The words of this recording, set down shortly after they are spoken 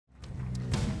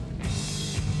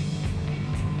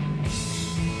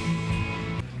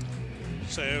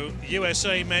So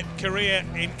USA met Korea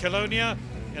in Colonia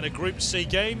in a Group C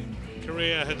game.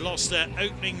 Korea had lost their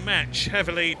opening match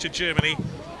heavily to Germany,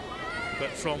 but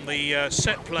from the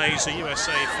set plays, the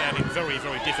USA found it very,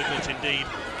 very difficult indeed.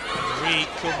 And Ri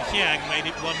Kun-hyang made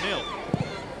it 1-0.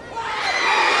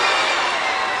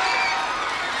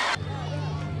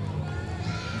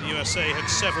 The USA had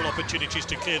several opportunities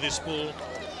to clear this ball.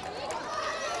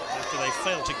 After they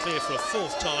failed to clear for a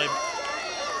fourth time,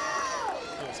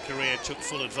 North Korea took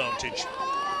full advantage.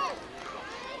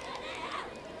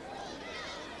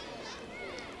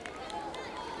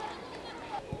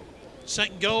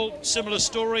 Second goal, similar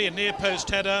story, a near post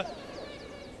header.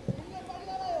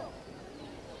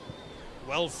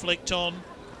 Well flicked on.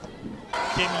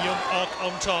 Kim Young-ok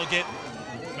on target.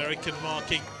 American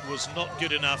marking was not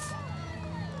good enough.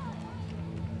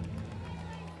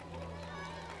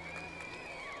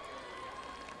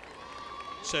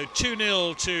 So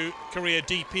 2-0 to Korea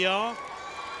DPR.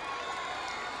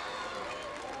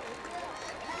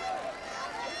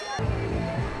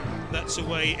 That's the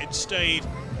way it stayed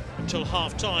until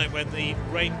half-time when the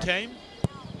rain came.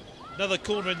 Another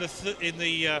corner in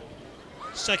the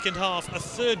second half, a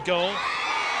third goal.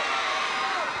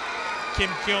 Kim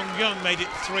Kyung-young made it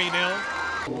 3-0.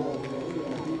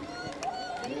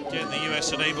 Again, the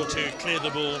US unable to clear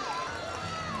the ball.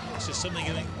 This is something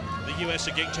I think the US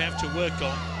are going to have to work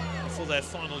on before their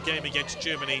final game against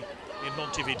Germany in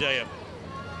Montevideo.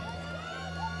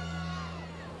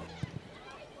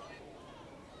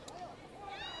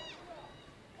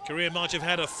 Korea might have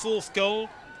had a fourth goal.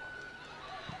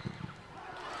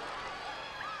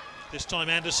 This time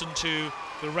Anderson to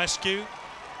the rescue.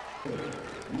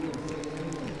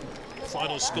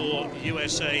 Final score,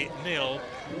 USA 0,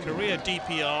 Korea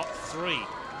DPR 3.